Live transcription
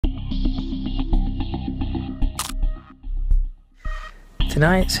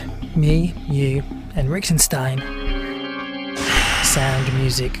Tonight, me, you, and Rixenstein, sound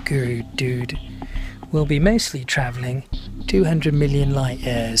music guru dude, will be mostly travelling 200 million light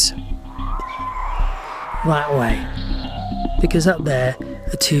years that way, because up there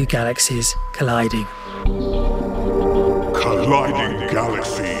are two galaxies colliding. Colliding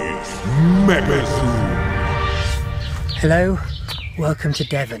Galaxies, Megazoom. Hello, welcome to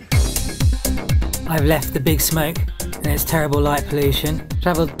Devon. I've left the big smoke and its terrible light pollution,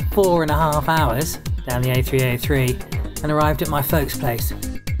 travelled 4.5 hours down the A303 and arrived at my folks' place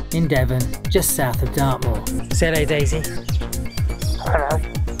in Devon, just south of Dartmoor. Say hello, Daisy. Hello.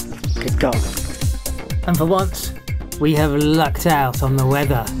 Good dog. And for once, we have lucked out on the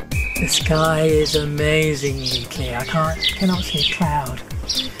weather. The sky is amazingly clear. I cannot see a cloud,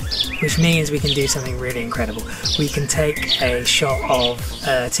 which means we can do something really incredible. We can take a shot of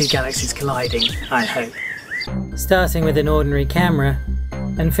two galaxies colliding, I hope. Starting with an ordinary camera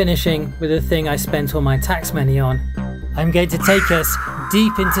and finishing with a thing I spent all my tax money on, I'm going to take us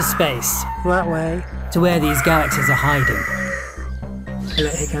deep into space, that way, to where these galaxies are hiding. Hello,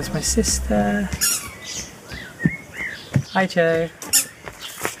 here comes my sister. Hi, Joe.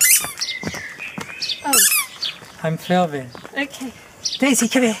 Oh. I'm filming. Okay. Daisy,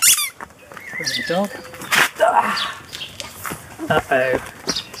 come here. Where's the dog? Uh-oh.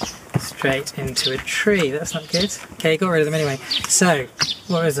 Straight into a tree. That's not good. Okay, got rid of them anyway. So,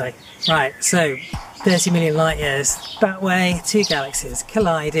 what was I? Right, so 30 million light years that way, two galaxies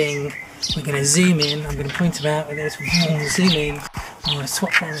colliding. We're going to zoom in. I'm going to point them out with this. We're going to zoom in. I'm going to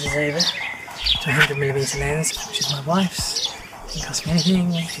swap lenses over to a 100mm lens, which is my wife's. Doesn't cost me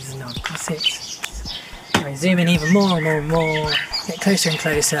anything. She doesn't know I've got it. Anyway, zoom in even more and more and more. Get closer and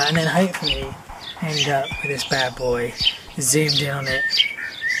closer, and then hopefully end up with this bad boy zoomed in on it.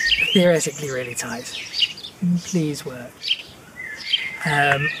 Theoretically really tight. Please work.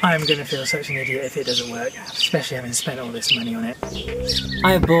 I'm going to feel such an idiot if it doesn't work, especially having spent all this money on it.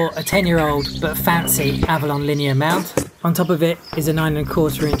 I have bought a 10-year-old but fancy Avalon linear mount. On top of it is a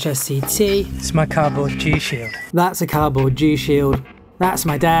 9.25-inch SCT. It's my cardboard dew shield. That's a cardboard dew shield. That's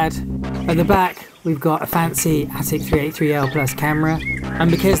my dad. At the back we've got a fancy Atik 383L Plus camera, and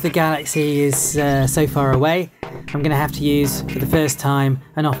because the Galaxy is so far away, I'm going to have to use, for the first time,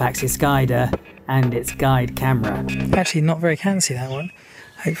 an off-axis guider and its guide camera. Actually not very fancy, that one.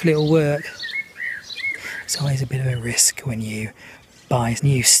 Hopefully it'll work. It's always a bit of a risk when you buy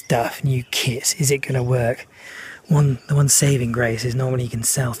new stuff, new kits. Is it going to work? The one saving grace is normally you can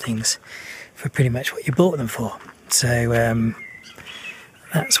sell things for pretty much what you bought them for. So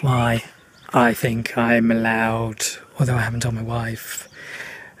that's why I think I'm allowed, although I haven't told my wife,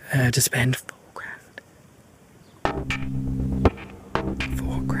 to spend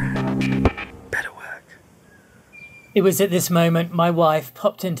 £4 grand. Better work. It was at this moment my wife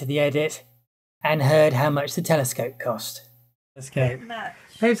popped into the edit and heard how much the telescope cost. Telescope.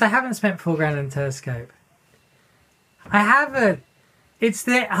 Babes, I haven't spent £4 grand on a telescope. I haven't. It's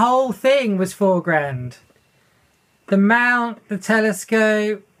the whole thing was £4 grand. The mount, the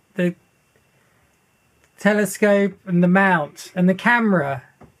telescope and the mount and the camera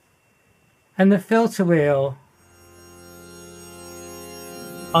and the filter wheel.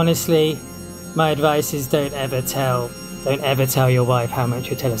 Honestly, my advice is don't ever tell your wife how much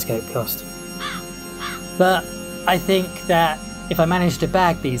your telescope cost. But I think that if I manage to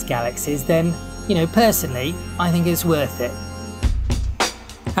bag these galaxies, then, you know, personally, I think it's worth it.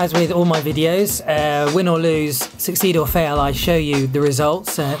 As with all my videos, win or lose, succeed or fail, I show you the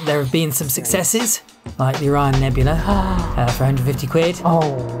results. There have been some successes, like the Orion Nebula for 150 quid.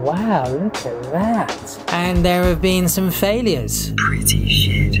 Oh wow, look at that. And there have been some failures. Pretty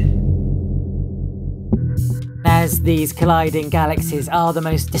shit. As these colliding galaxies are the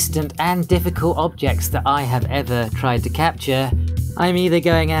most distant and difficult objects that I have ever tried to capture, I'm either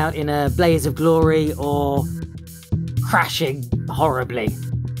going out in a blaze of glory or crashing horribly.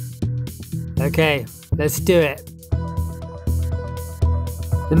 Okay, let's do it.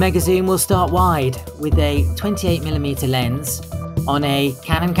 The Megazoom will start wide with a 28mm lens on a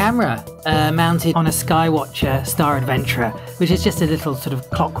Canon camera mounted on a Skywatcher Star Adventurer, which is just a little sort of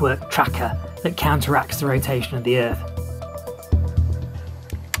clockwork tracker that counteracts the rotation of the Earth.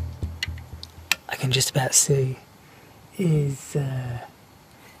 I can just about see yeah,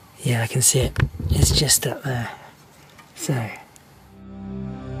 I can see it. It's just up there. So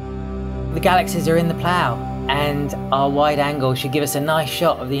the galaxies are in the plough, and our wide angle should give us a nice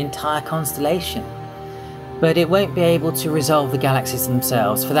shot of the entire constellation. But it won't be able to resolve the galaxies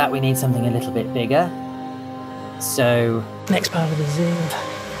themselves. For that we need something a little bit bigger. So next part of the zoom,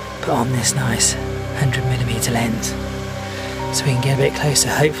 put on this nice 100mm lens. so we can get a bit closer.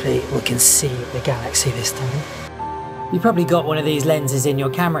 Hopefully we can see the galaxy this time. You've probably got one of these lenses in your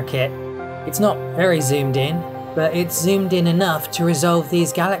camera kit. It's not very zoomed in, but it's zoomed in enough to resolve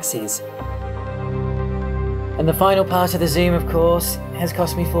these galaxies. And the final part of the zoom, of course, has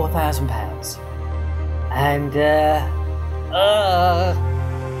cost me £4,000. And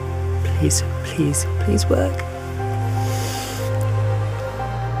please work.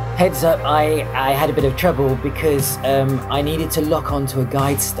 Heads up, I had a bit of trouble because I needed to lock onto a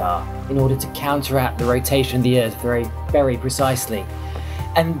guide star in order to counteract the rotation of the Earth very precisely.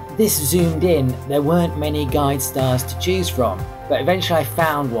 And this zoomed in, there weren't many guide stars to choose from, but eventually I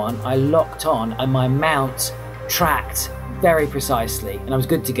found one, I locked on, and my mount tracked very precisely, and I was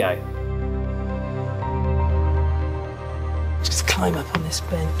good to go. Just climb up on this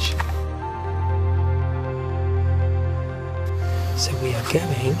bench. So we are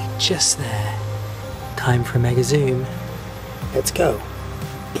going just there. Time for a Megazoom. Let's go.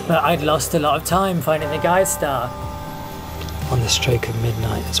 But I'd lost a lot of time finding the guide star. On the stroke of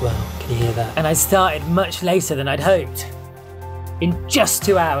midnight as well. Can you hear that? And I started much later than I'd hoped. In just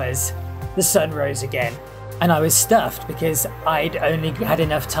 2 hours, the sun rose again. And I was stuffed because I'd only had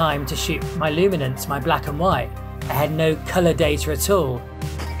enough time to shoot my luminance, my black and white. I had no colour data at all.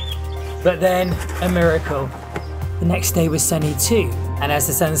 But then, a miracle. The next day was sunny too, and as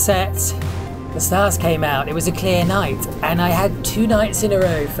the sun set, the stars came out. It was a clear night, and I had 2 nights in a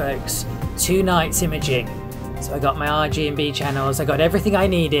row, folks. 2 nights imaging. So I got my RG&B channels, I got everything I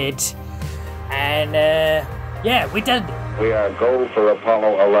needed, and yeah, we're done. We are go for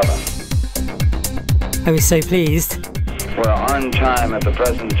Apollo 11. I was so pleased. We're on time at the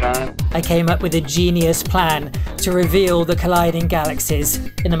present time. I came up with a genius plan to reveal the colliding galaxies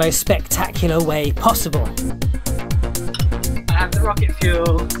in the most spectacular way possible. I have the rocket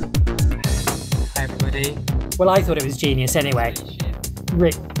fuel. Hi everybody. Well, I thought it was genius anyway.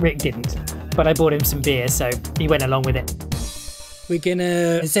 Rick didn't, but I bought him some beer, so he went along with it. We're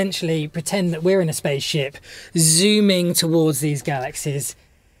gonna essentially pretend that we're in a spaceship zooming towards these galaxies,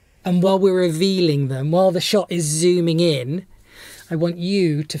 and while we're revealing them, while the shot is zooming in, I want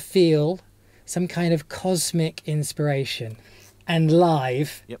you to feel some kind of cosmic inspiration. And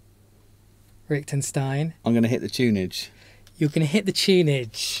live, yep. Richtenstein. I'm going to hit the tunage. You're going to hit the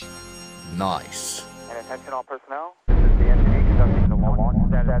tunage. Nice. And attention all personnel. This is the engineer conducting the launch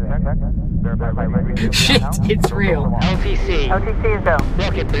status check. Verify ready. Shit, it's real. LTC. LTC is go.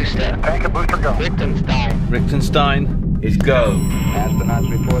 Rocket booster. Tank and booster go. Richtenstein is go. Astronauts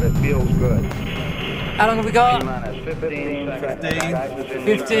report it feels good. How long have we got? 15 seconds.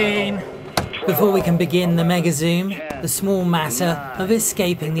 15. Before we can begin the Megazoom, the small matter of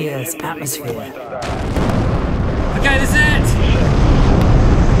escaping the Earth's atmosphere. Okay, this is it.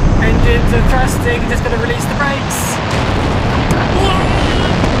 Engines are thrusting, just gotta release the brakes.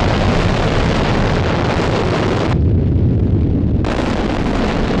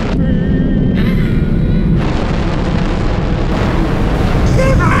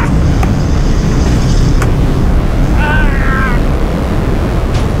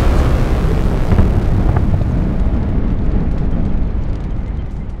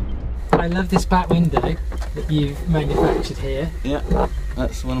 I love this back window that you've manufactured here. Yeah,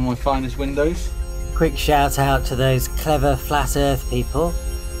 that's one of my finest windows. Quick shout out to those clever flat earth people.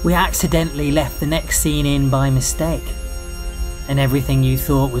 We accidentally left the next scene in by mistake. And everything you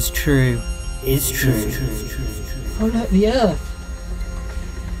thought was true is true. Oh look, the earth.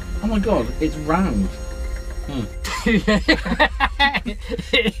 Oh my god, it's round. It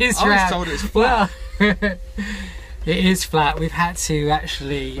is I was round. told it's flat. Well, it is flat. We've had to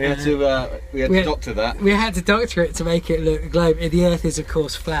actually... We had to doctor that. We had to doctor it to make it look a globe. The earth is of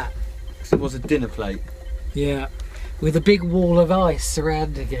course flat. It was a dinner plate. Yeah, with a big wall of ice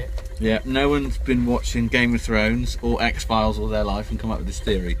surrounding it. Yeah, no one's been watching Game of Thrones or X-Files all their life and come up with this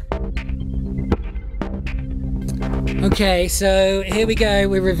theory. Okay, so here we go.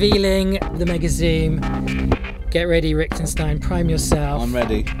 We're revealing the Megazoom. Get ready, Richtenstein. Prime yourself. I'm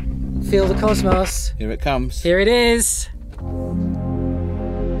ready. Feel the cosmos. Here it comes. Here it is.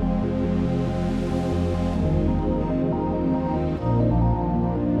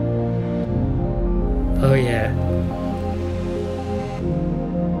 Oh yeah.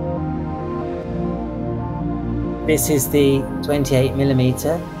 This is the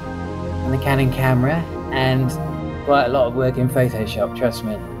 28mm on the Canon camera, and quite a lot of work in Photoshop, trust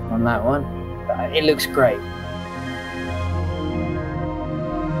me, on that one. But it looks great.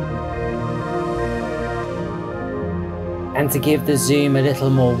 And to give the zoom a little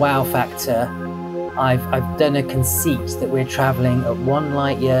more wow factor, I've done a conceit that we're travelling at 1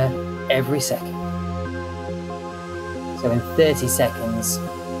 light year every second. So in 30 seconds,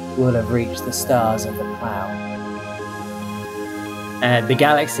 we'll have reached the stars of the plough. The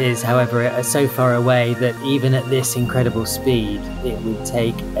galaxies, however, are so far away that even at this incredible speed, it would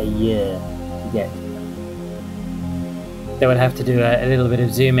take a year to get to them. So we'll have to do a little bit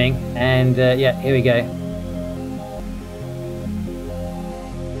of zooming, and yeah, here we go.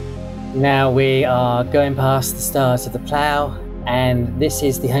 Now we are going past the stars of the plough, and this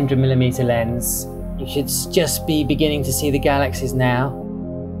is the 100mm lens. You should just be beginning to see the galaxies now,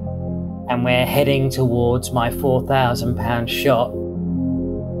 and we're heading towards my £4,000 shot.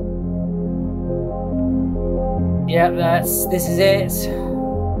 Yep, this is it.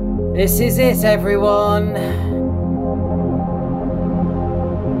 This is it, everyone.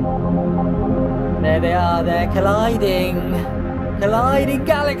 There they are, they're colliding. Colliding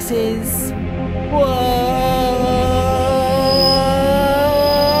galaxies. Whoa!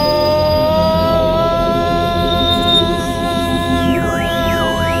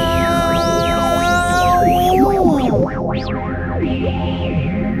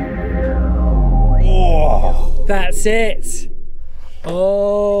 That's it.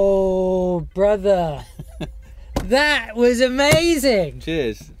 Oh, brother. That was amazing.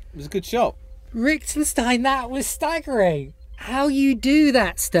 Cheers. It was a good shot. Richtenstein, that was staggering. How you do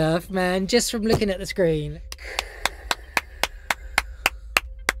that stuff, man, just from looking at the screen.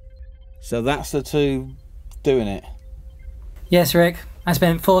 So that's the two doing it. Yes, Rick. I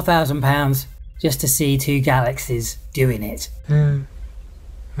spent £4,000 just to see two galaxies doing it.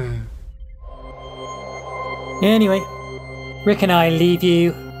 Anyway, Rick and I leave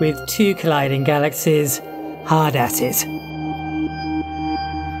you with two colliding galaxies hard at it.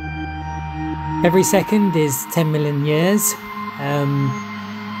 Every second is 10 million years,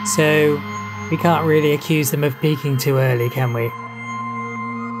 so we can't really accuse them of peaking too early, can we?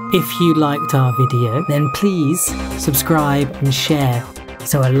 If you liked our video, then please subscribe and share.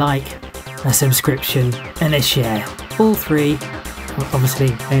 So a like, a subscription and a share. All three, well,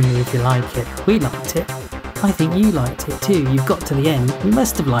 obviously only if you like it. We liked it. I think you liked it too. You've got to the end, you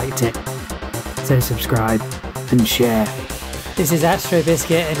must have liked it. So subscribe and share. This is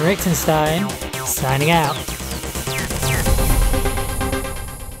Astrobiscuit and Richtenstein signing out.